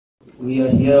We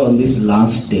are here on this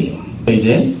last day.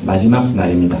 이제 마지막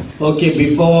날입니다. Okay,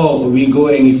 before we go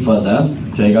any further,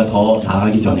 저희가 더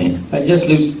나아가기 전에 I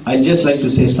just like to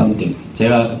say something.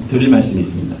 제가 드릴 말씀이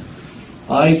있습니다.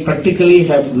 I practically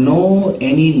have no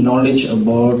any knowledge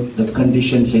about the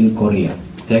conditions in Korea.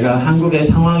 제가 한국의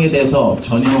상황에 대해서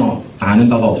전혀 아는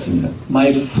바가 없습니다. My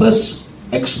first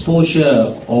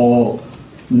exposure or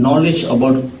knowledge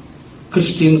about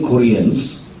Christian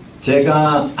Koreans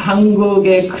제가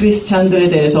한국의 크리스찬들에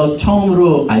대해서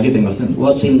처음으로 알게 된 것은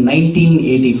was in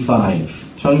 1985.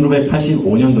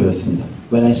 1985년도였습니다.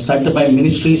 When I started my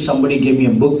ministry, somebody gave me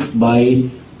a book by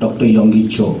Dr. Yonggi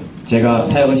Cho. 제가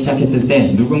사역을 시작했을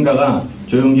때 누군가가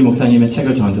조용기 목사님의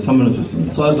책을 저한테 선물로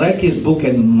줬습니다. So I read his book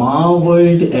and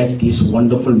marveled at his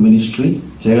wonderful ministry.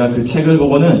 제가 그 책을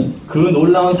보고는 그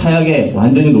놀라운 사역에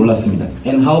완전히 놀랐습니다.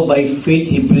 And how by faith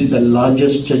he built the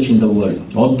largest church in the world.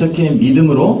 어떻게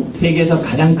믿음으로 세계에서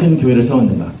가장 큰 교회를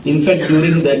세웠는가. In fact,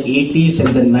 during the 80s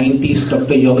and the 90s,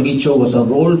 Dr. Yonggi Cho was a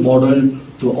role model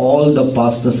to all the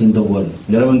pastors in the world.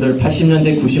 여러분들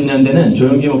 80년대, 90년대는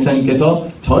조용기 목사님께서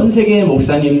전 세계의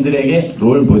목사님들에게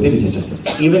롤 모델이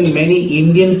되셨었어요. Even many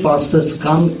Indian pastors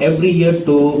come every year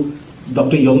to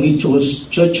Dr. Yonggi Cho's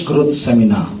church growth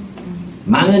seminar.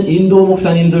 많은 인도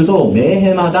목사님들도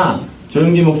매해마다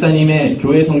조용기 목사님의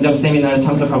교회 성장 세미나를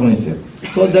참석하곤 했어요.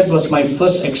 So that was my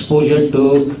first exposure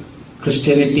to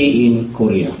Christianity in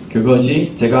Korea.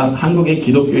 그것이 제가 한국의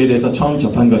기독교에 대해서 처음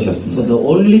접한 것이었습니다. So the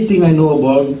only thing I know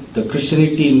about the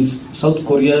Christianity in South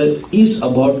Korea is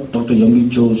about Dr.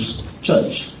 Yonggi Cho's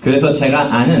church. 그래서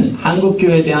제가 아는 한국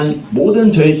교회에 대한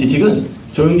모든 저의 지식은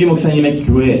조용기 목사님의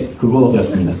교회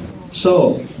그거였습니다.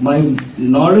 So my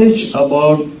knowledge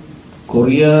about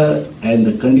Korea and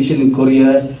the condition in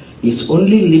Korea is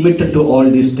only limited to all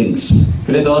these things.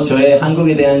 그래서 저의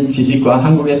한국에 대한 지식과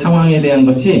한국의 상황에 대한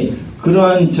것이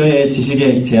그러한 저의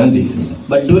지식에 제한되어 있습니다.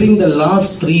 But during the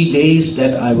last 3 days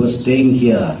that I was staying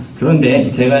here,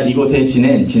 그런데 제가 이곳에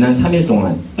지낸 지난 3일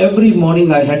동안 every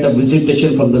morning I had a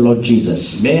visitation from the Lord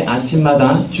Jesus. 매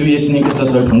아침마다 주 예수님께서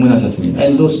저를 방문하셨습니다.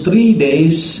 And those 3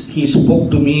 days He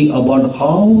spoke to me about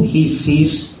how He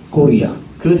sees Korea.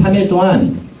 그 3일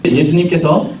동안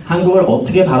예수님께서 한국을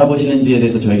어떻게 바라보시는지에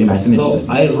대해서 저에게 말씀해 So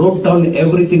주셨습니다. I wrote down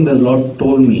everything the Lord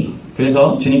told me.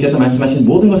 그래서 주님께서 말씀하신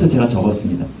모든 것을 제가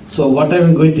적었습니다. So what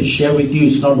I'm going to share with you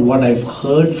is not what I've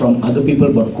heard from other people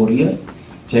about Korea.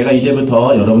 제가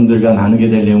이제부터 여러분들과 나누게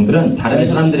될 내용들은 다른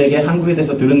사람들에게 한국에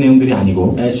대해서 들은 내용들이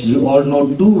아니고 As you all know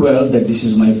too well that this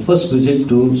is my first visit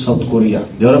to South Korea.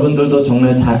 여러분들도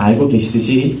정말 잘 알고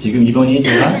계시듯이 지금 이번이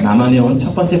제가 남한에 온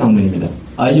첫 번째 방문입니다.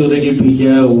 Are you ready to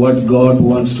hear what God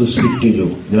wants to speak to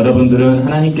you? 여러분들은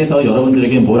하나님께서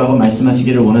여러분들에게 뭐라고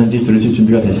말씀하시기를 원하는지 들으실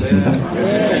준비가 되셨습니까?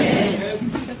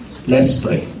 Let's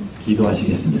pray.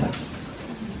 기도하시겠습니다.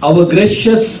 Our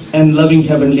gracious and loving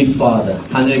Heavenly Father,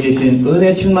 하늘에 계신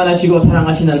은혜 충만하시고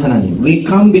사랑하시는 하나님, we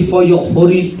come before your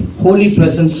holy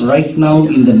presence right now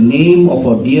in the name of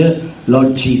our dear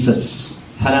Lord Jesus.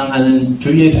 사랑하는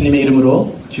주 예수님의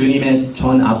이름으로 주님의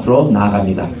전 앞으로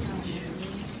나아갑니다.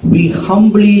 We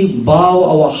humbly bow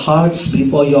our hearts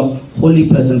before your holy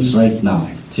presence right now.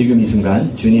 지금 이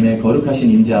순간 주님의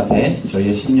거룩하신 임재 앞에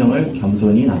저희의 심령을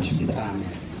겸손히 낮춥니다.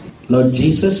 Lord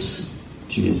Jesus,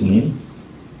 주 예수님,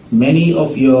 many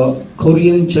of your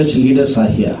Korean church leaders are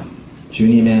here.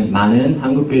 주님의 많은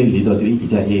한국교회 리더들이 이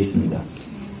자리에 있습니다.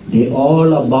 They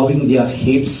all are bowing their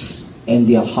heads and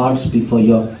their hearts before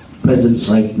your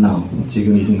presence right now.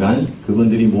 지금 이 순간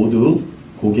그분들이 모두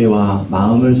고개와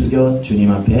마음을 숙여 주님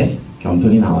앞에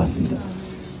겸손히 나왔습니다.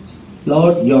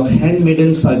 Lord, your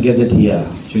handmaidens are gathered here.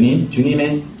 주님,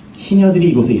 주님의 시녀들이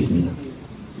이곳에 있습니다.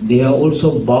 They are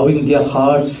also bowing their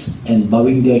hearts and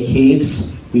bowing their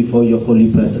heads before your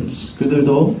holy presence.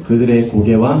 그들도 그들의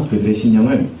고개와 그들의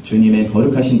심령을 주님의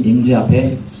거룩하신 임재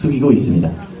앞에 숙이고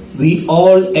있습니다. We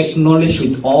all acknowledge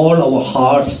with all our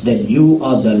hearts that you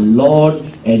are the Lord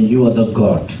and you are the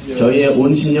God. 저희의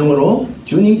온 심령으로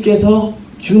주님께서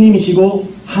주님이시고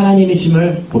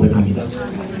하나님이심을 고백합니다.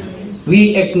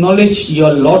 We acknowledge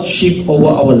your lordship over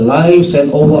our lives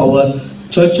and over our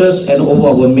churches and over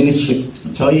our ministry.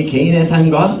 저희 개인의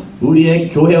삶과 우리의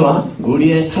교회와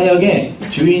우리의 사역의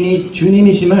주인이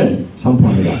주님이심을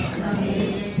선포합니다.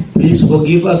 Please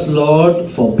forgive us, Lord,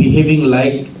 for behaving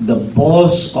like the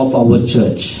boss of our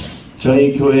church.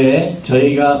 저희 교회에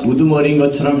저희가 우두머리인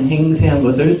것처럼 행세한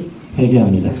것을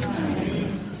회개합니다.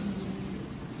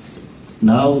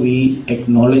 Now we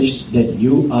acknowledge that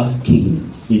you are King.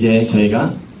 이제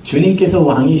저희가 주님께서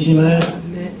왕이심을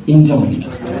인정합니다.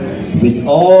 With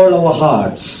all our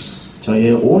hearts,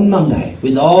 저희의 온 마음 다해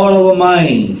with all our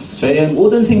minds, 저희의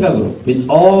모든 생각으로 with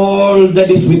all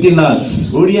that is within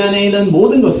us. 우리 안에 있는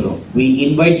모든 것으로 We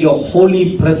invite your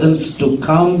holy presence to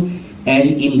come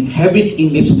and inhabit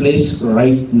in this place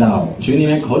right now.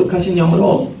 주님의 거룩하신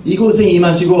영으로 이곳에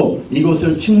임하시고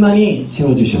이곳을 충만히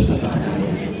채워주시옵소서.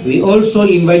 We also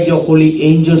invite your holy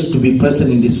angels to be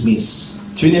present in this midst.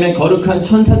 주님의 거룩한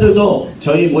천사들도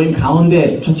저희 모임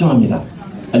가운데 초청합니다.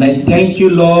 And I thank you,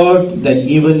 Lord, that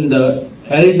even the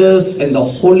elders and the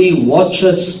holy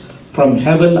watchers from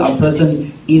heaven are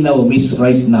present in our midst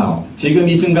right now. 지금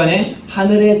이 순간에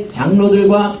하늘의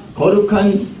장로들과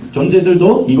거룩한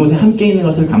존재들도 이곳에 함께 있는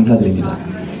것을 감사드립니다.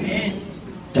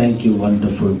 Thank you,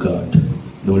 wonderful God.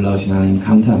 놀라우신 하나님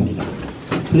감사합니다.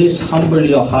 Please humble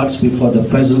your hearts before the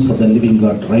presence of the living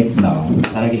God right now.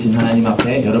 살아계신 하나님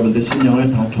앞에 여러분들 심령을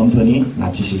다 겸손히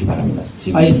낮추시기 바랍니다.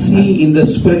 지금 I see in the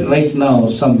spirit right now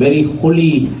some very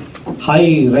holy,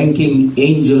 high-ranking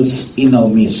angels in our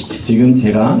midst. 지금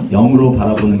제가 영으로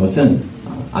바라보는 것은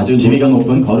아주 지위가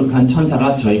높은 거룩한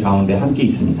천사가 저희 가운데 함께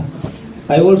있습니다.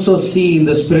 I also see in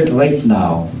the spirit right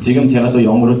now 지금 제가 또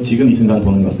영으로 지금 이 순간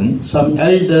보는 것은 some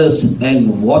elders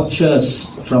and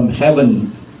watchers from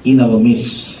heaven in our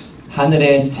midst.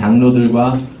 하늘의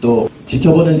장로들과 또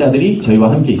지켜보는 자들이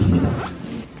저희와 함께 있습니다.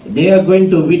 They are going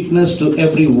to witness to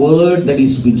every word that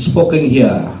is been spoken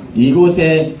here.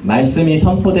 이곳에 말씀이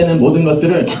선포되는 모든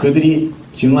것들을 그들이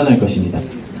증언할 것입니다.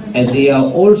 And they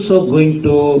are also going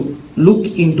to look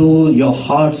into your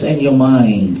hearts and your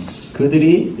minds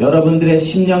그들이 여러분들의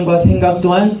심령과 생각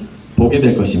또한 보게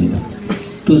될 것입니다.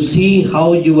 to see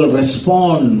how you will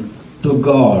respond to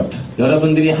God.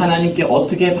 여러분들이 하나님께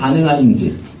어떻게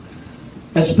반응하는지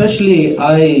Especially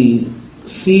I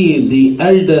see the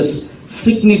elders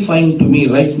signifying to me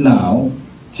right now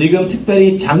지금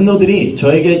특별히 장로들이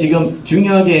저에게 지금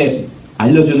중요하게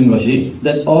알려주는 것이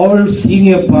that all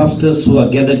senior pastors who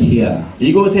are gathered here,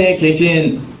 이곳에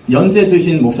계신 연세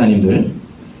드신 목사님들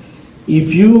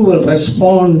if you will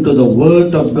respond to the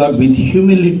word of God with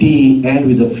humility and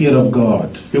with the fear of God,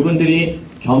 그분들이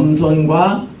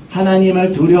겸손과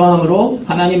하나님을 두려워함으로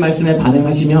하나님 말씀에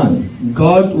반응하시면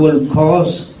God will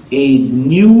cause a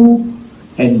new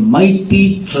and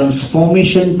mighty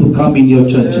transformation to come in your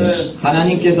churches.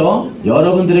 하나님께서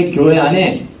여러분들의 교회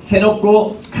안에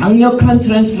새롭고 강력한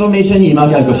트랜스포메이션이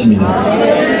임하게 할 것입니다.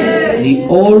 The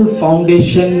old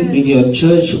foundation in your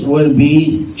church will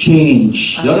be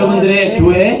changed. 여러분들의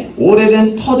교회에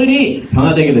오래된 터들이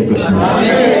변화되게 될 것입니다.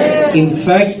 In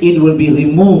fact, it will be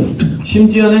removed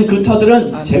심지어는 그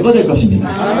터들은 제거될 것입니다.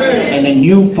 and a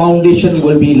new foundation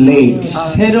will be laid.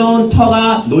 새로운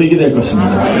터가 놓이게 될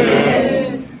것입니다.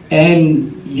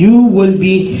 And you will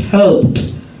be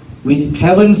helped with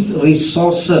heaven's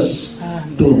resources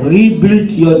to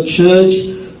rebuild your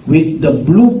church with the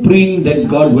blueprint that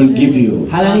God will give you.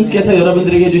 하나님께서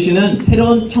여러분들에게 주시는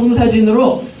새로운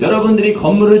청사진으로 여러분들이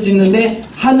건물을 짓는데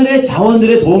하늘의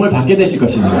자원들의 도움을 받게 되실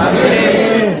것입니다.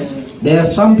 There are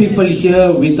some people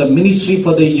here with the ministry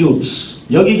for the youths.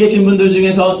 여기 계신 분들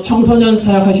중에서 청소년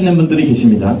사역하시는 분들이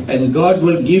계십니다. And God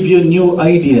will give you new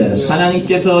ideas.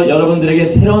 하나님께서 여러분들에게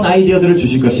새로운 아이디어들을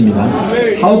주실 것입니다.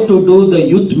 How to do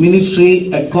the youth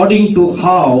ministry according to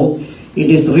how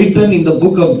it is written in the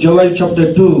book of Joel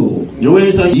chapter 2.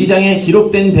 요엘서 2장에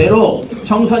기록된 대로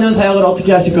청소년 사역을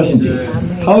어떻게 하실 것인지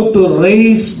How to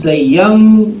raise the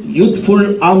young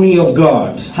youthful army of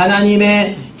God.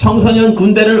 하나님의 청소년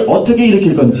군대를 어떻게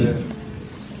일으킬 건지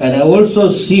And I also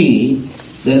see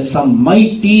there's some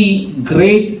mighty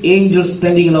great angels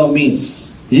standing in our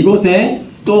midst. 이곳에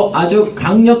또 아주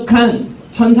강력한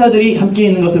천사들이 함께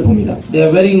있는 것을 봅니다. They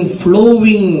are wearing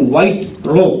flowing white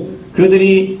robe.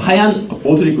 그들이 하얀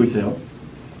옷을 입고 있어요.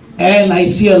 And I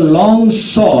see a long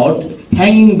sword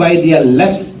hanging by their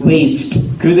left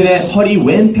waist. 그들의 허리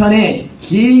왼편에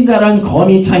길다란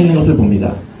검이 차 있는 것을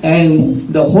봅니다.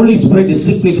 And the Holy Spirit is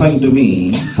signifying to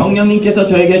me 성령님께서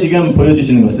저에게 지금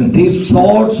보여주시는 것은 these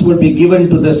swords will be given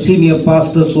to the senior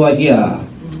pastors who are here.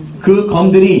 그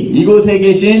검들이 이곳에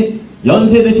계신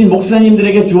연세 드신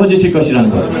목사님들에게 주어지실 것이라는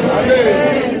것.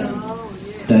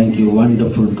 Thank you,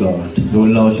 wonderful God.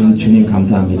 놀라우신 주님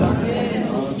감사합니다.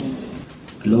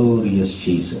 Glorious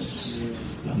Jesus.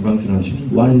 영광스러운 주님.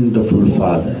 Wonderful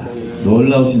Father.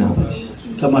 놀라우신 아버지.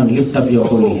 Come on, lift up your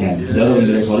holy hands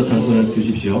여러분들의 거룩한 손을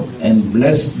드십시오. and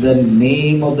bless the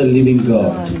name of the living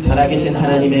God. 살아계신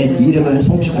하나님의 이름을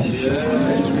송축하십시오.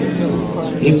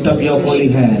 Lift up your holy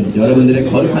hands.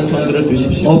 여러분들의 거룩한 손들을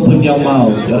드십시오. Open your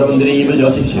mouth 여러분들의 입을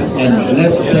여십시오. and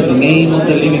bless the name of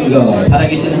the living God.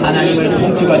 살아계신 하나님을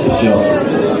송축하십시오.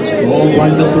 Oh,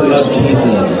 wonderful Lord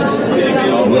Jesus.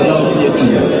 놀라우신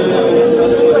예수님.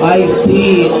 I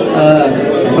see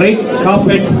a red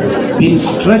carpet being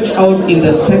stretched out in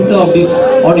the center of this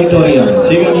auditorium.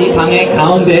 지금 이 방의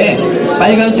가운데에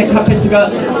빨간색 카페트가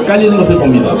깔리는 것을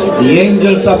봅니다. The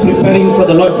angels are preparing for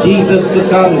the Lord Jesus to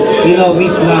come in our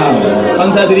midst now.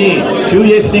 천사들이 주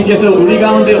예수님께서 우리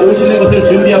가운데 오시는 것을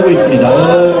준비하고 있습니다.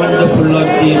 Oh, wonderful Lord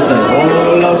Jesus.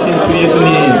 놀라우신 주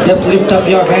예수님. Just lift up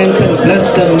your hands and bless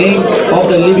the name of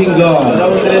the living God.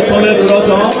 여러분들의 손을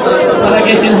들어서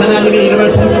살아계신 하나님의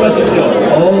이름을 송축하십시오.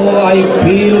 Oh, I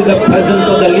feel the presence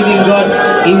of the living God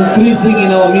increasing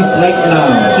in our midst right now.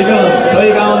 지금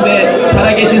저희 가운데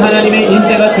살아계신 하나님의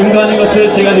인재가 증거하는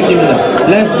것을 제가 느낍니다.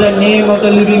 Bless the name of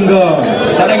the living God.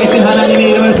 살아계신 하나님의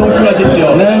이름을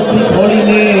송축하십시오. Bless His holy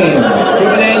name.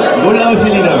 그분의 놀라우신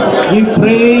이름, Give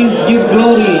praise, give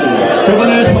glory.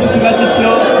 그분을 송축하십시오.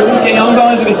 그분께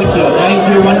영광을 드리십시오. Thank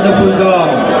you, wonderful God.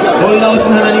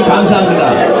 놀라우신 하나님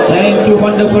감사합니다. Thank you,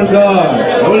 wonderful God.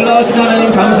 놀라우신 하나님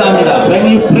감사합니다. When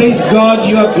you praise God,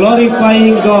 you are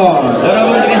glorifying God.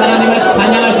 여러분들이 하나님을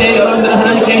찬양할 때 여러분들은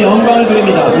하나님께 영광을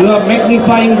드립니다. You are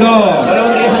magnifying God.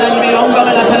 여러분들이 하나님의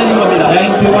영광을 나타내는 겁니다.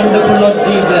 Thank you, wonderful Lord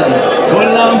Jesus.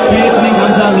 놀라운 주 예수님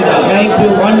감사합니다. Thank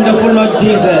you, wonderful Lord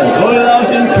Jesus.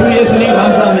 놀라우신 주 예수님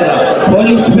감사합니다.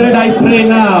 Holy Spirit, I pray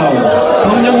now.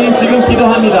 성령님 지금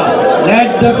기도합니다.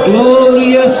 Let the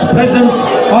glorious presence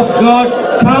of God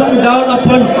come down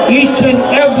upon each and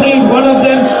every one of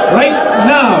them right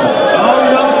now.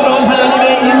 영광스러운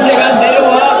하나님의 인재가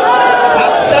내려와 각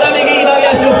사람에게 임하게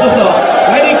하시옵소서.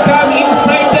 Let it come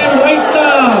inside them right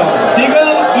now. 지금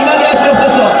임하게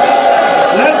하시옵소서.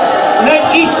 Let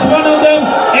each one of them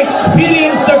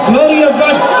experience the glory of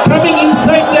God coming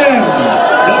inside them.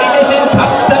 여기 계신 각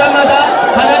사람마다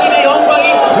하나님의 영광이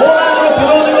몸 안으로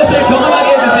들어오는 것을 경험하게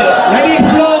해주세요. Let it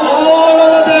flow all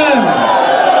over them.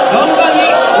 영광이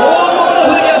온몸으로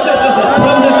흐르게 하시옵소서.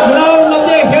 From the crown of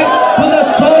their head to the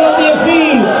sole of their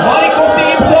feet. 머리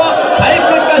꼭대기부터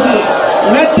발끝까지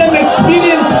Let them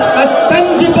experience a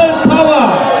tangible power.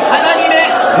 하나님의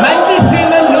만질 수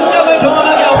있는 능력을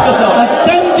경험하게 하옵소서. A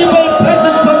tangible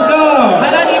presence of God.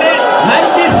 하나님의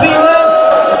만질 수 있는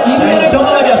인연을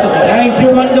경험하게 하옵소서. Thank you,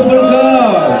 wonderful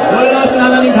God. 놀라우신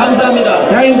하나님 감사합니다.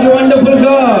 Thank you, wonderful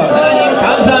God. 하나님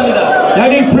감사합니다.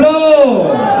 Let it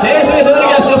flow. 계속해서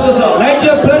흐르게 하시옵소서. Let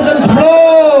your presence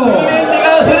flow. 주님의 인재가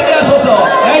흐르게 하소서.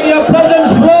 Let your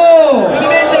presence flow.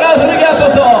 주님의 인재가 흐르게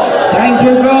하소서. Thank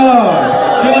you, God.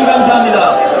 주님 감사합니다.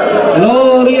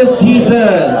 Glorious Jesus.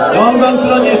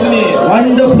 영광스러운 예수님.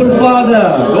 Wonderful Father.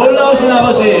 놀라우신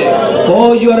아버지.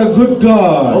 Oh, you are a good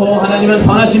God. 오 하나님은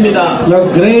선하십니다. Your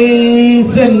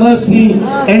grace and mercy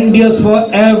endures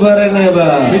forever and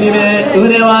ever. 주님의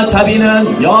은혜와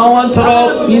자비는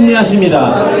영원토록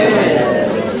인내하십니다.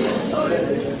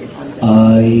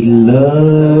 I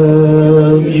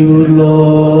love you,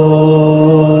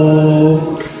 Lord,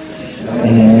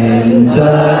 and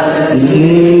I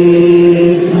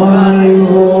lift my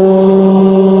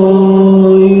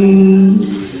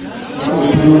voice to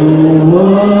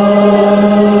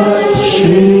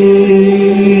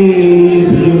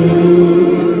worship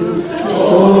you,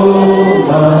 oh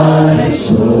my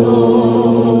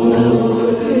soul,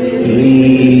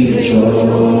 rejoice.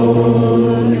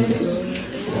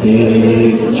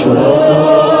 Take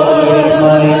joy,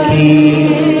 my King.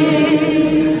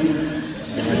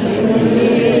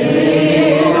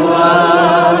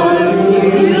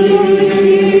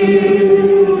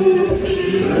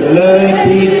 Let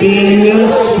it be a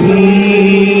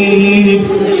sweet,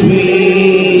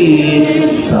 sweet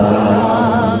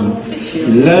sound.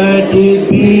 Let it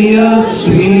be a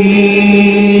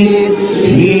sweet,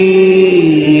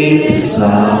 sweet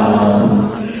sound.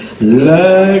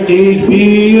 Let it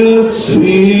be a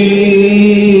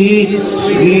sweet,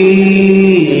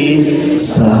 sweet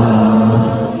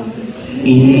sound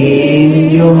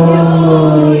in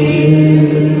your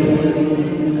ear.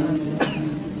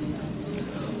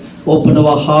 Open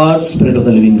our hearts, Spirit of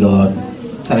the living God.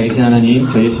 살아계신 하나님,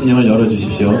 저희의 심령을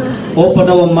열어주십시오. Open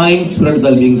our minds, Spirit of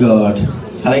the living God.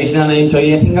 살아계신 하나님,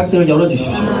 저희의 생각들을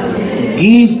열어주십시오.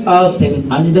 Give us an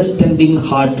understanding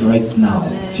heart right now.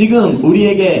 지금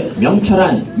우리에게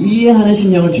명철한 이해하는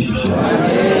심령을 주십시오.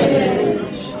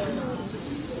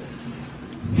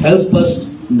 Help us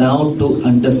now to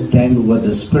understand what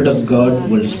the Spirit of God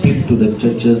will speak to the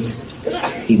churches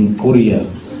in Korea.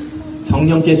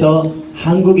 성령께서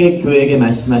한국의 교회에게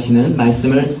말씀하시는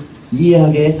말씀을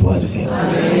이해하게 도와주세요.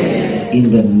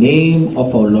 In the name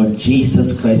of our Lord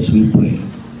Jesus Christ we pray.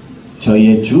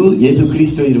 저희의 주 예수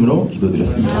그리스도 이름으로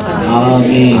기도드렸습니다.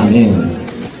 Amen. 아멘.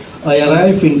 I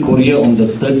arrived in Korea on the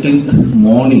 13th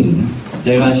morning,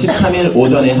 제가 13일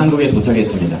오전에 한국에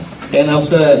도착했습니다. and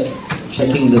after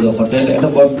checking into the hotel at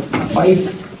about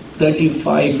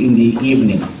 5:35 in the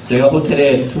evening. 제가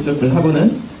호텔에 투숙을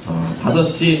하고는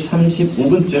 5시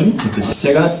 35분쯤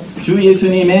제가 주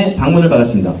예수님의 방문을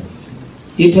받았습니다.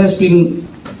 It has been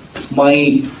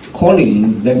my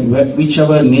calling that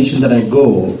whichever nation that I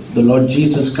go, the Lord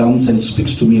Jesus comes and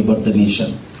speaks to me about the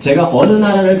nation. 제가 어느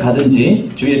나라를 가든지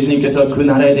주 예수님께서 그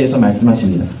나라에 대해서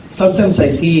말씀하십니다. Sometimes I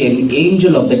see an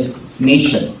angel of that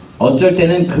nation. 어쩔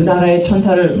때는 그 나라의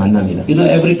천사를 만납니다. You know,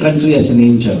 every country has an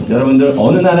angel. 여러분들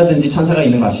어느 나라든지 천사가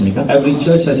있는 거 아십니까? Every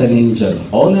church has an angel.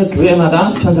 어느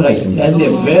교회마다 천사가 있습니다. And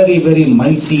they're very, very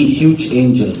mighty, huge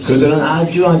angels. 그들은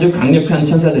아주 강력한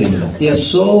천사들입니다. They are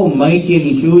so mighty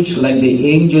and huge like the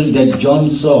angel that John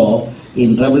saw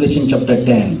in Revelation chapter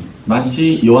 10.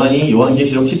 마치 요한이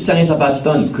요한계시록 10장에서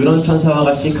봤던 그런 천사와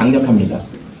같이 강력합니다.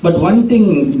 But one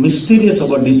thing mysterious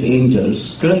about these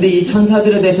angels, 그런데 이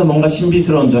천사들에 대해서 뭔가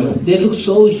신비스러운 점은 they look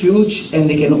so huge and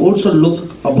they can also look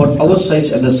about our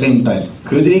size at the same time.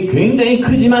 그들이 굉장히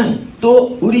크지만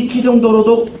또 우리 키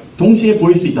정도로도 동시에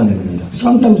보일 수 있다는 겁니다.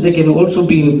 Sometimes they can also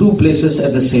be in two places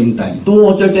at the same time. 또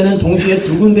어쩔 때는 동시에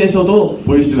두 군데에서도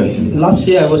보일 수가 있습니다.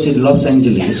 Last year I was in Los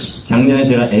Angeles. 작년에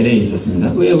제가 LA에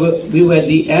있었습니다. We were at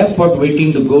the airport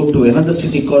waiting to go to another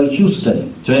city called Houston.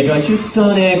 저희가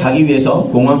휴스턴에 가기 위해서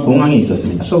공항에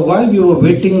있었습니다. So while we were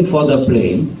waiting for the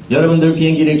plane, 여러분들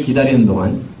비행기를 기다리는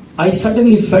동안 I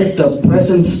suddenly felt a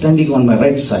presence standing on my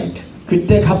right side.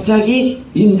 그때 갑자기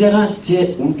인자가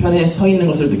제 우편에 서 있는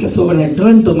것을 So 느꼈어요. when I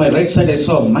turned to my right side, I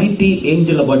saw a mighty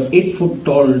angel about 8 foot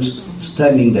tall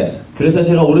standing there. 그래서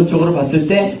제가 오른쪽으로 봤을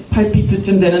때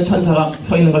 8피트쯤 되는 천사가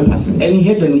서 있는 걸 봤습니다. And he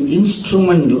had an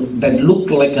instrument that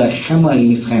looked like a hammer in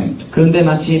his hand. 그런데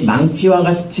마치 망치와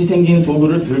같이 생긴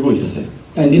도구를 들고 있었어요.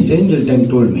 And this angel then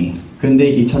told me, 그런데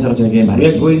이 천사가 저에게 we are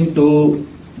말했어요. going to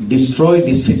destroy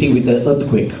this city with an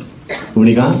earthquake.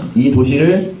 우리가 이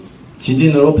도시를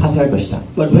지진으로 파쇄할 것이다.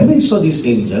 But when I saw this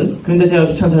angel, 그런데 제가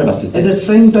그 천사를 봤을 at 때 the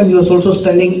same time he was also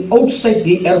standing outside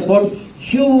the airport,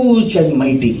 huge and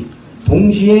mighty.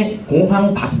 동시에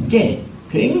공항 밖에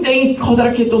굉장히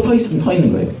커다랗게 또 서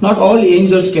있는 거예요. Not all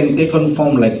angels can take on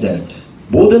form like that.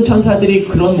 모든 천사들이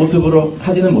그런 모습으로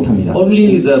하지는 못합니다.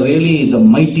 Only the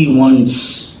mighty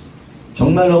ones.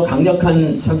 정말로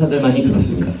강력한 천사들만이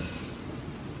그렇습니다.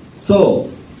 So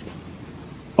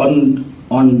on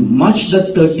March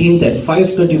the 13th at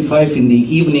 5:35 in the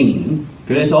evening,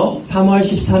 그래서 3월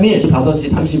 13일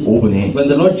 5시 35분에 when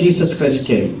the Lord Jesus Christ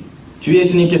came, 주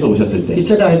예수님께서 오셨을 때 he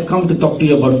said, I have come to talk to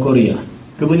you about Korea.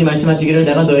 그분이 말씀하시기를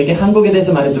내가 너에게 한국에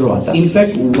대해서 말해주러 왔다. In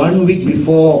fact, 1 week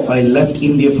before I left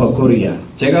India for Korea,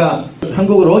 제가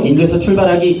한국으로 인도에서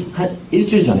출발하기 한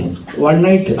일주일 전에 one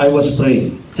night I was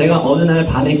praying. 제가 어느 날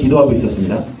밤에 기도하고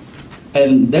있었습니다.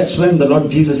 And that's when the Lord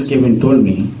Jesus came and told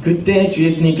me, 그때 주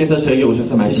예수님께서 저에게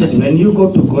오셔서 he said, 말씀하셨어요. when you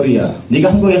go to Korea,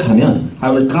 네가 한국에 가면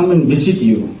I will come and visit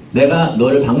you 내가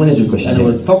너를 방문해 줄 and 것이다. I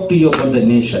will talk to you about the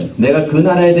nation. 내가 그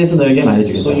나라에 대해서 너에게 So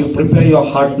말해주겠다. you prepare your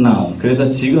heart now.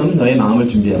 그래서 지금 너의 마음을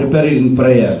준비해라. Prepare it in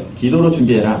prayer, 기도로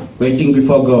준비해라. waiting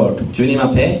before God, 주님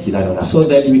앞에 기다려라. so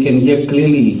that we can hear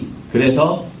clearly.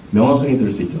 그래서 명확하게 들을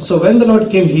수 있도록. So when the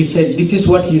Lord came, he said, this is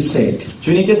what he said.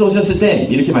 주님께서 오셨을 때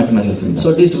이렇게 말씀하셨습니다.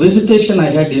 So this visitation I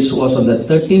had was on the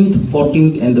 13th,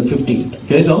 14th and the 15th.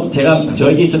 그래서 제가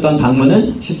저에게 있었던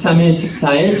방문은 13일,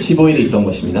 14일, 15일에 있던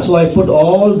것입니다. So I put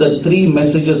all the three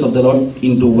messages of the Lord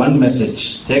into one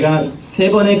message. 제가 세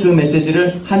번의 그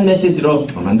메시지를 한 메시지로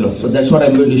So 만들었어요. that's what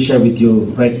I'm going to share with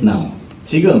you right now.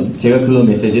 지금 제가 그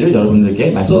메시지를 여러분들께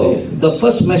So 말씀드리겠습니다. the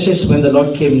first message when the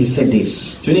Lord came, he said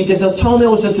this. 주님께서 처음에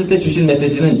오셨을 때 주신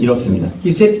메시지는 이렇습니다. He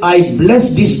said, I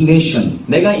bless this nation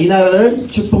내가 이 나라를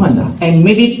축복한다. and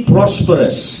made it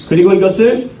prosperous. 그리고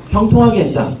이것을 형통하게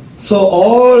했다. So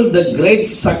all the great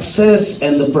success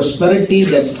and the prosperity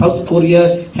that South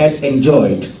Korea had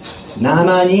enjoyed,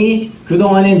 남한이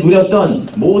그동안에 누렸던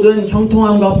모든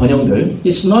형통함과 번영들,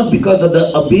 it's not because of the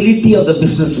ability of the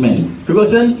businessmen,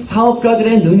 그것은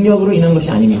사업가들의 능력으로 인한 것이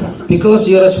아닙니다. because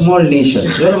you're a small nation,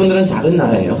 여러분들은 작은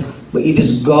나라예요. but it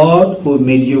is God who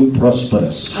made you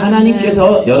prosperous.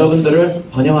 하나님께서 여러분들을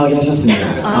번영하게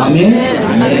하셨습니다. Amen?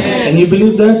 Can you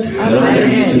believe that? 여러분들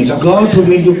It's 믿습니까? God who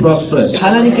made you prosperous.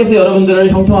 하나님께서 여러분들을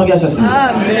형통하게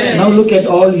하셨습니다. Now look at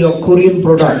all your Korean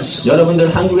products. 여러분들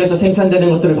한국에서 생산되는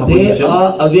것들을 They 봐보십시오.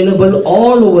 are available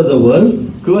all over the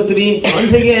world. 그것들이 전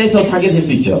세계에서 사게 될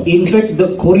수 있죠. In fact,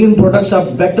 the Korean products are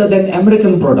better than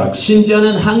American products.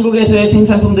 심지어는 한국에서의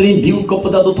생산품들이 미국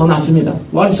것보다도 더 낫습니다.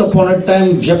 Once upon a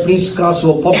time, Japanese cars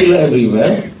were popular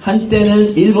everywhere.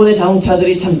 한때는 일본의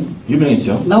자동차들이 참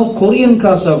유명했죠. Now Korean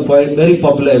cars are very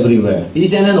popular everywhere.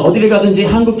 이제는 어디를 가든지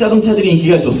한국 자동차들이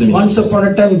인기가 좋습니다. Once upon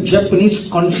a time, Japanese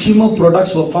consumer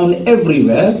products were found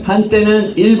everywhere.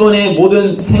 한때는 일본의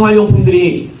모든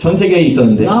생활용품들이 전 세계에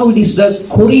있었는데 Now it is the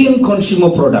Korean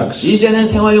consumer products. 이제는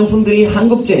생활용품들이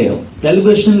한국제예요.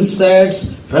 Television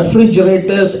sets,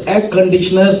 refrigerators, air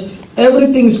conditioners,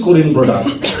 everything is Korean product.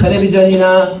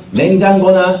 텔레비전이나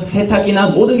냉장고나 세탁기나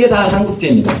모든 게 다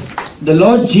한국제입니다. The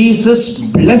Lord Jesus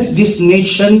blessed this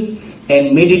nation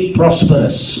and made it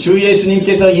prosperous. 주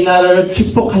예수님께서 이 나라를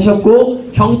축복하셨고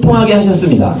형통하게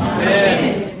하셨습니다.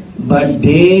 But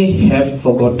they have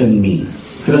forgotten me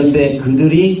그런데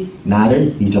그들이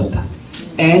나를 잊었다.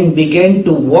 and began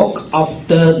to walk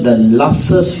after the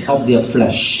lusts of their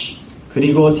flesh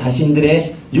그리고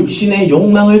자신들의 육신의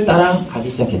욕망을 따라 가기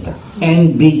시작했다.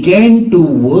 and began to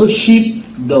worship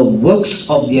the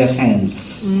works of their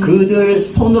hands. 그들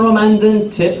손으로 만든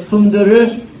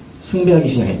제품들을 숭배하기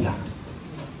시작했다.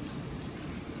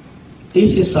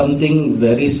 This is something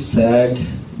very sad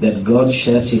that God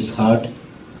shares His heart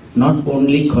not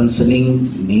only concerning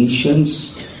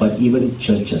nations but even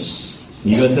churches.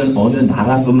 이것은 어느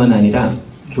나라뿐만 아니라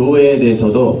교회에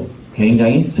대해서도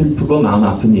굉장히 슬프고 마음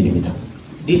아픈 일입니다.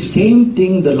 The same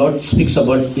thing the Lord speaks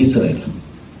about Israel.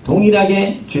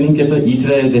 동일하게 주님께서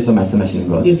이스라엘에 대해서 말씀하시는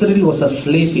것. Israel was a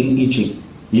slave in Egypt.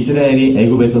 이스라엘이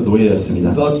애굽에서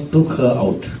노예였습니다. God took her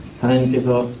out.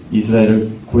 하나님께서 이스라엘을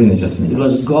It 구해내셨습니다.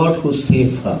 was God who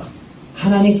saved her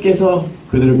하나님께서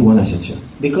그들을 구원하셨죠.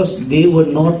 because they were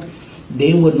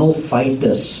no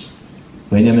fighters.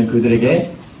 왜냐하면 그들에게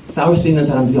싸울 수 있는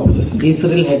사람들이 없었습니다.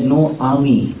 Israel had no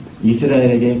army.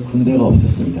 이스라엘에게 군대가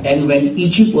없었습니다. And when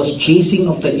Egypt was chasing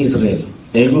after Israel,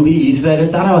 애굽이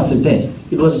이스라엘을 따라왔을 때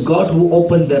it was God who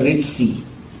opened the Red Sea,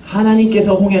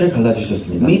 하나님께서 홍해를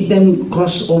갈라주셨습니다. made them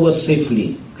cross over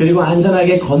safely. 그리고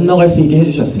안전하게 건너갈 수 있게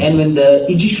해주셨습니다. And when the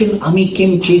Egyptian army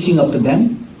came chasing after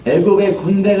them, 애굽의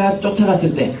군대가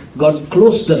쫓아갔을 때 God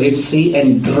closed the Red Sea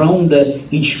and drowned the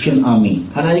Egyptian army.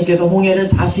 하나님께서 홍해를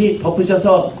다시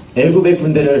덮으셔서 애굽의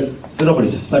군대를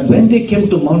쓸어버리셨습니다. But when they came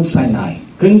to Mount Sinai,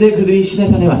 근데 그들이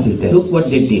시내산에 왔을 때 look what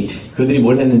they did. 그들이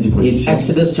뭘 했는지 In 보십시오.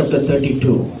 Exodus chapter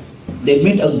 32, they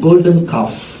made a golden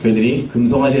calf 그들이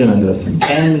금송아지를 만들었습니다.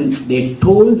 and they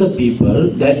told the people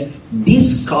that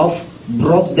this calf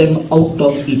brought them out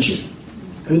of Egypt.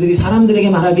 그들이 사람들에게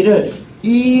말하기를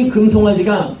이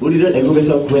금송아지가 우리를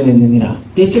애굽에서 구해냈느니라.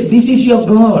 They said, this is your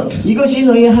God. 이것이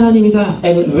너희의 하나님이다.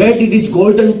 And where did this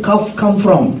golden calf come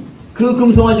from? 그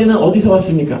금송아지는 어디서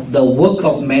왔습니까? The work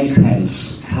of man's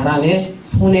hands. 사람의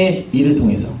손의 일을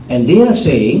통해서. And they are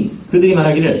saying, 그들이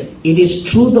말하기를 it is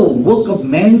through the work of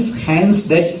man's hands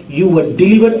that you were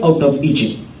delivered out of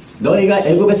Egypt. 너희가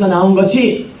애굽에서 나온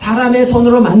것이 사람의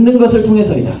손으로 만든 것을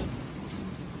통해서이다.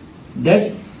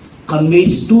 That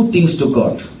conveys two things to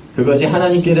God. 그것이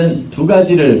하나님께는 두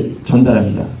가지를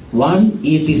전달합니다. One,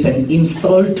 it is an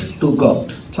insult to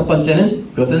God. 첫 번째는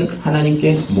그것은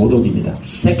하나님께 모독입니다.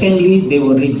 Secondly, they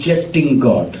were rejecting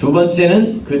God. 두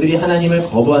번째는 그들이 하나님을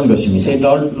거부한 것입니다. Said,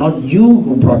 not you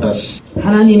who brought us,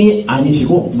 하나님이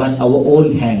아니시고 but our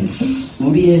own hands,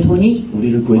 우리의 손이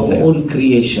우리를 our 구했어요. own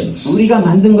creations. 우리가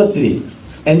만든 것들이.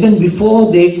 And then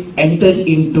before they entered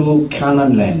into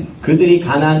Canaan land, 그들이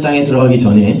가나안 땅에 들어가기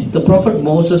전에 the prophet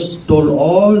Moses told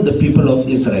all the people of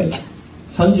Israel,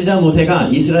 선지자 모세가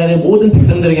이스라엘의 모든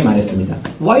백성들에게 말했습니다.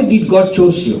 why did God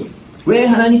choose you? 왜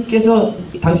하나님께서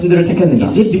당신들을 택했는가?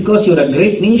 Is it because you're a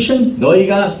great nation?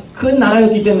 너희가 큰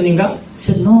나라였기 때문인가? He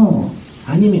said, no,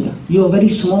 아닙니다. you are very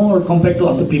small compared to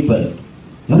other people.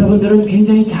 여러분들은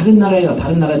굉장히 작은 나라예요.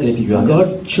 다른 나라들에 비교하면.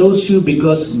 God chose you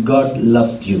because God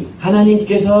loved you.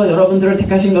 하나님께서 여러분들을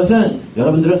택하신 것은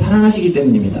여러분들을 사랑하시기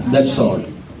때문입니다. That's all.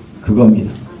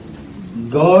 그겁니다.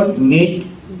 God made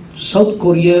South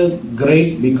Korea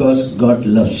great because God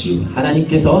loves you.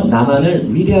 하나님께서 남한을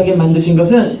위대하게 만드신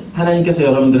것은 하나님께서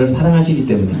여러분들을 사랑하시기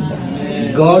때문입니다.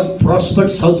 God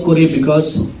prospered South Korea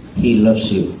because He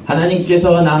loves you.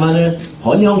 하나님께서 남한을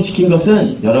번영시킨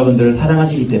것은 여러분들을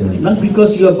사랑하시기 때문입니다. Not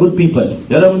because you are good people.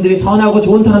 여러분들이 선하고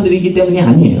좋은 사람들이기 때문이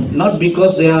아니에요. Not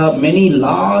because there are many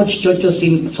large churches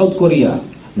in South Korea.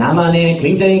 남한에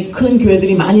굉장히 큰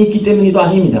교회들이 많이 있기 때문이도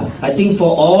아닙니다. I think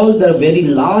for all the very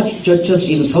large churches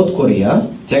in South Korea,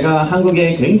 제가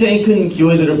한국의 굉장히 큰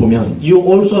교회들을 보면 you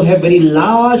also have very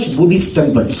large Buddhist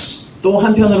temples. 또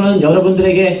한편으로는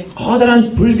여러분들에게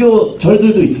커다란 불교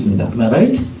절들도 있습니다. Am I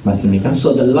right? 맞습니까?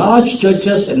 So the large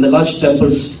churches and the large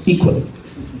temples equal.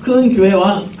 큰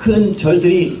교회와 큰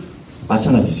절들이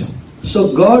마찬가지죠.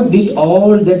 So God did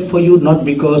all that for you not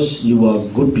because you are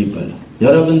good people.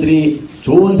 여러분들이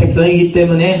좋은 백성이기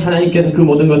때문에 하나님께서 그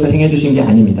모든 것을 행해 주신 게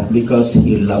아닙니다. Because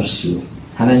He loves you.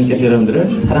 하나님께서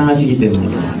여러분들을 사랑하시기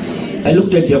때문입니다. I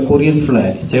looked at your Korean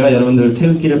flag. 제가 여러분들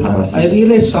태극기를 I 바라봤습니다.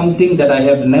 realized something that I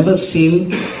have never seen,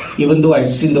 even though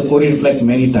I've seen the Korean flag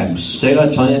many times. 제가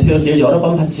전에 태극기를 여러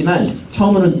번 봤지만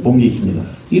처음으로 본 게 있습니다.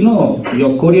 You know,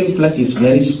 your Korean flag is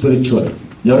very spiritual.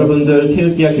 여러분들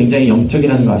태극기가 굉장히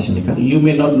영적이라는 거 아십니까? You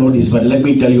may not know this, but let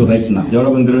me tell you right now.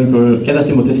 여러분들은 그걸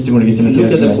깨닫지 못했을지 모르겠지만 Look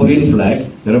제가 at the Korean 말씀드립니다.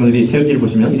 flag. 여러분들이 태극기를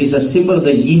보시면 It is a symbol of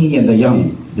the yin and the yang.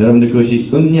 여러분들 그것이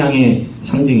음양의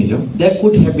상징이죠. There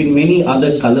could have been many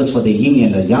other colors for the yin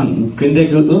and the yang, 근데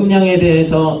그 음양에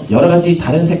대해서 여러 가지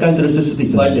다른 색깔들을 쓸 수도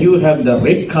but 있었는데 you have the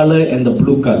red color and the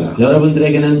blue color.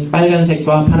 여러분들에게는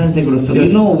빨간색과 파란색으로 So you 쓰여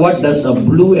know what does a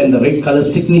blue and the red color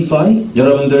signify?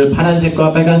 여러분들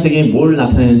파란색과 빨간색이 뭘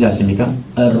나타내는지 아십니까?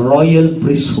 A royal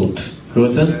priesthood.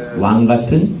 그것은 왕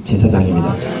같은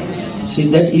제사장입니다.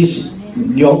 See, that is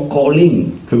your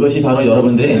calling. 그것이 바로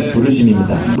여러분들의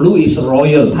부르심입니다. Blue is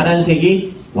royal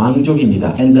파란색이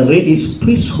왕족입니다. and the red is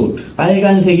priesthood,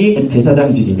 빨간색이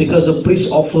제사장직입니다. because the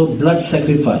priests offer blood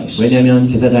sacrifice. 왜냐하면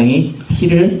제사장이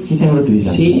피를 희생으로 드리지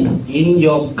See, 않습니다. in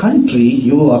your country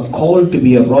you are called to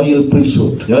be a royal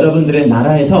priesthood. 여러분들의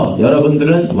나라에서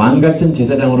여러분들은 왕 같은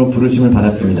제사장으로 부르심을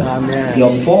받았습니다.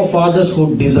 Your forefathers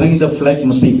who designed the flag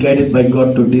must be guided by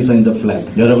God to design the flag.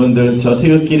 여러분들 저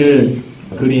태극기를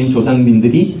그린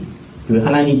조상님들이 그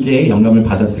하나님께 영감을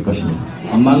받았을 것입니다.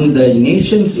 Among the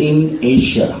nations in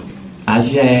Asia,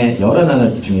 아시아의 여러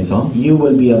나라 중에서 you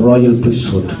will be a royal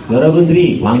priesthood.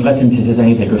 여러분들이 왕 같은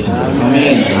제사장이 될 것입니다.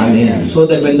 Amen. 아멘. So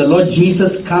that when the Lord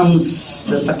Jesus comes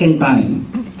the second time,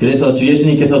 그래서 주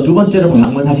예수님께서 두 번째로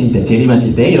방문하실 때,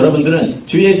 재림하실 때 여러분들은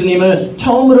주 예수님을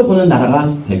처음으로 보는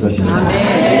나라가 될 것입니다.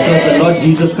 because the Lord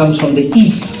Jesus comes from the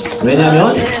east,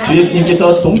 왜냐하면 주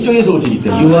예수님께서 동쪽에서 오시기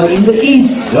때문에 you are in the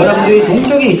east. 여러분들이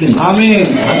동쪽에 있습니다. Amen.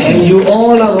 And you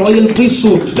all are royal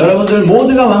priesthood. 여러분들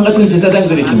모두가 왕 같은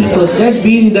제사장들이십니다. So that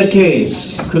being the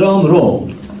case, 그러므로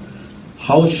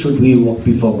how should we walk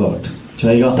before God?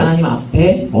 저희가 하나님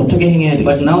앞에 어떻게 행해야 But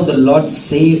되겠습니까? now the Lord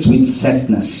says with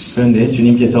sadness, 그런데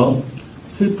주님께서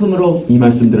슬픔으로 이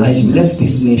말씀들을 I 하십니다. bless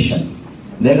this nation.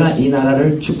 내가 이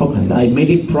나라를 축복한다. I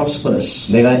made it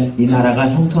prosperous. 내가 이 나라가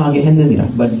형통하게 했느니라.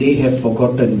 But they have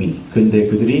forgotten me. 근데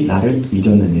그들이 나를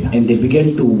잊었느니라. And they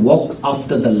began to walk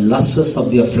after the lusts of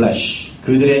their flesh.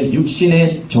 그들의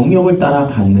육신의 정욕을 따라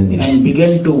갔느니라. And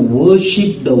began to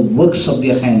worship the works of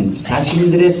their hands.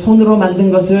 자신들의 손으로 만든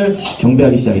것을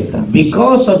경배하기 시작했다.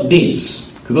 Because of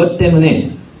this, 그것 때문에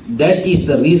that is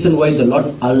the reason why the Lord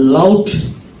allowed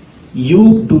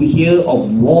you to hear of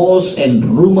wars and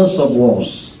rumors of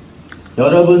wars.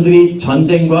 여러분들이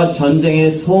전쟁과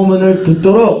전쟁의 소문을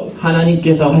듣도록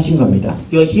하나님께서 하신 겁니다.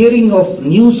 You are hearing of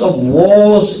news of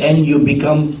wars and you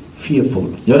become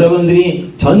fearful.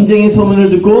 여러분들이 전쟁의 소문을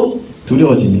듣고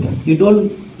두려워집니다. You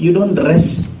don't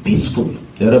rest peaceful.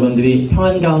 여러분들이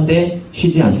평안 가운데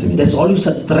쉬지 않습니다. There's always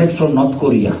a threat from North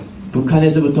Korea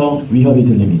북한에서부터 위협이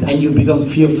들립니다. and you become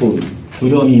fearful.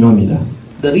 두려움이 임합니다.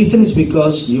 The reason is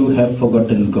because you have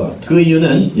forgotten God. 그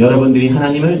이유는 여러분들이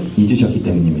하나님을 잊으셨기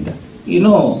때문입니다. You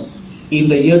know, in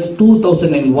the year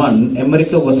 2001,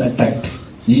 America was attacked.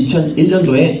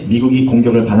 2001년도에 미국이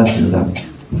공격을 받았습니다.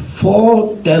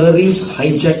 4 terrorists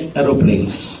hijacked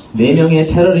aeroplanes 4명의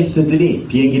테러리스트들이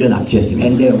비행기를 납치했습니다.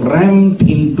 and they rammed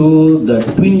into the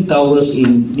Twin Towers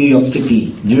in New York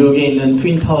City. 뉴욕에 있는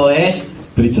트윈타워에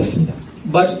부딪혔습니다.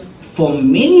 But for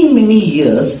many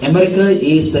years, America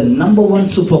is the number one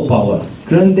superpower.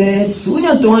 그런데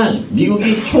수년 동안 미국이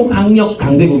초강력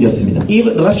강대국이었습니다.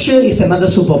 Even Russia is another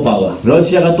superpower.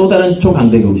 러시아가 또 다른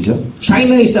초강대국이죠.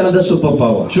 China is another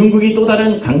superpower. 중국이 또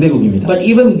다른 강대국입니다. But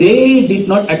even they did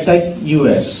not attack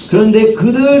US. 그런데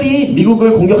그들이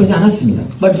미국을 공격하지 않았습니다.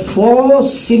 But 4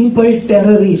 simple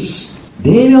terrorists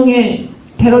 4명의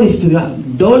테러리스트가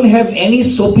don't have any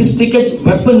sophisticated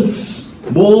weapons.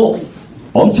 뭐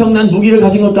엄청난 무기를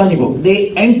가진 것도 아니고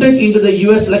They entered into the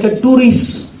US like a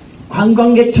tourist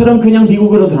관광객처럼 그냥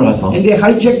미국으로 들어가서 and they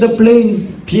hijacked the plane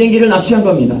비행기를 납치한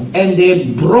겁니다. and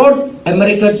they brought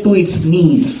America to its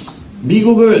knees.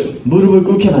 미국을 무릎을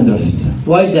꿇게 만들었습니다.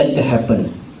 Why did that happen?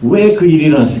 왜 그 일이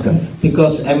일어났을까요?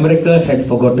 Because America had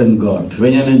forgotten God.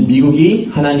 왜냐하면 미국이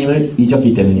하나님을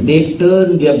잊었기 때문입니다. They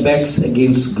turned their backs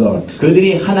against God.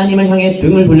 그들이 하나님을 향해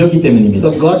등을 돌렸기 때문입니다.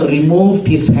 So God removed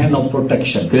His hand of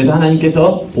protection 그래서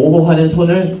하나님께서 보호하는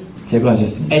손을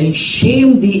제거하셨습니다. and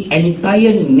shamed the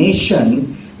entire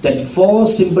nation that 4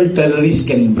 simple terrorists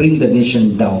can bring the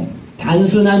nation down.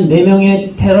 단순한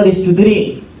 4명의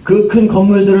테러리스트들이 그 큰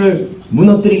건물들을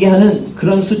무너뜨리게 하는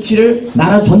그런 수치를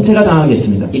나라 전체가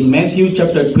당하겠습니다. In Matthew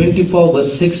chapter 24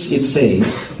 verse 6 it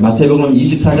says, 마태복음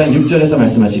 24장 6절에서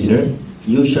말씀하시기를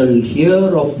You shall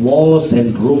hear of wars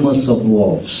and rumors of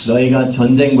wars. 너희가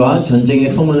전쟁과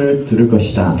전쟁의 소문을 들을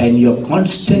것이다. And you're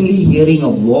constantly hearing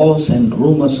of wars and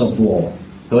rumors of war.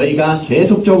 너희가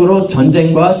계속적으로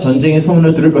전쟁과 전쟁의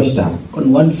소문을 들을 것이다.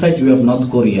 On one side you have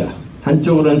North Korea.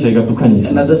 한쪽으로는 저희가 북한이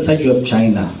있습니다. Another side you have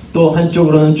China. 또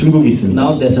한쪽으로는 중국이 있습니다.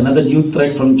 Now there's another new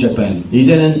threat from Japan.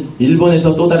 이제는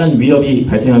일본에서 또 다른 위협이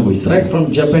발생하고 있습니다. Threat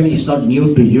from Japan is not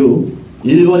new to you.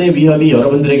 일본의 위협이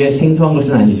여러분들에게 생소한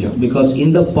것은 아니죠. Because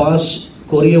in the past,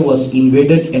 Korea was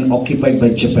invaded and occupied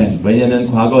by Japan. 왜냐하면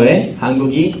과거에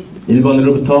한국이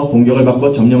일본으로부터 공격을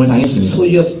받고 점령을 당했습니다. So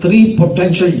you have three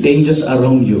potential dangers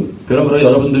around you. 그러므로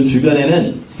여러분들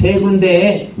주변에는 세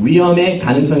군데의 위험의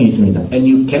가능성이 있습니다. And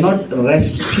you cannot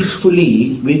rest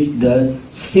peacefully with the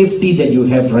safety that you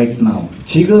have right now.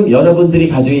 지금 여러분들이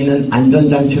가지고 있는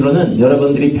안전장치로는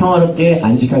여러분들이 평화롭게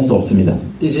안식할 수 없습니다.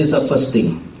 This is the first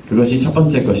thing. 그것이 첫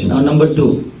번째 Now 것입니다. number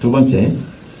two. 두 번째,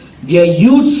 Their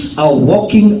youths are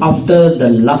walking after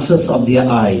the lusts of their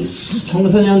eyes.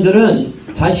 청소년들은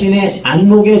자신의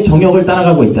안목의 정욕을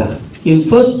따라가고 있다. In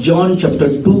 1 John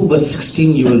chapter 2 verse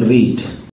 16 you will read.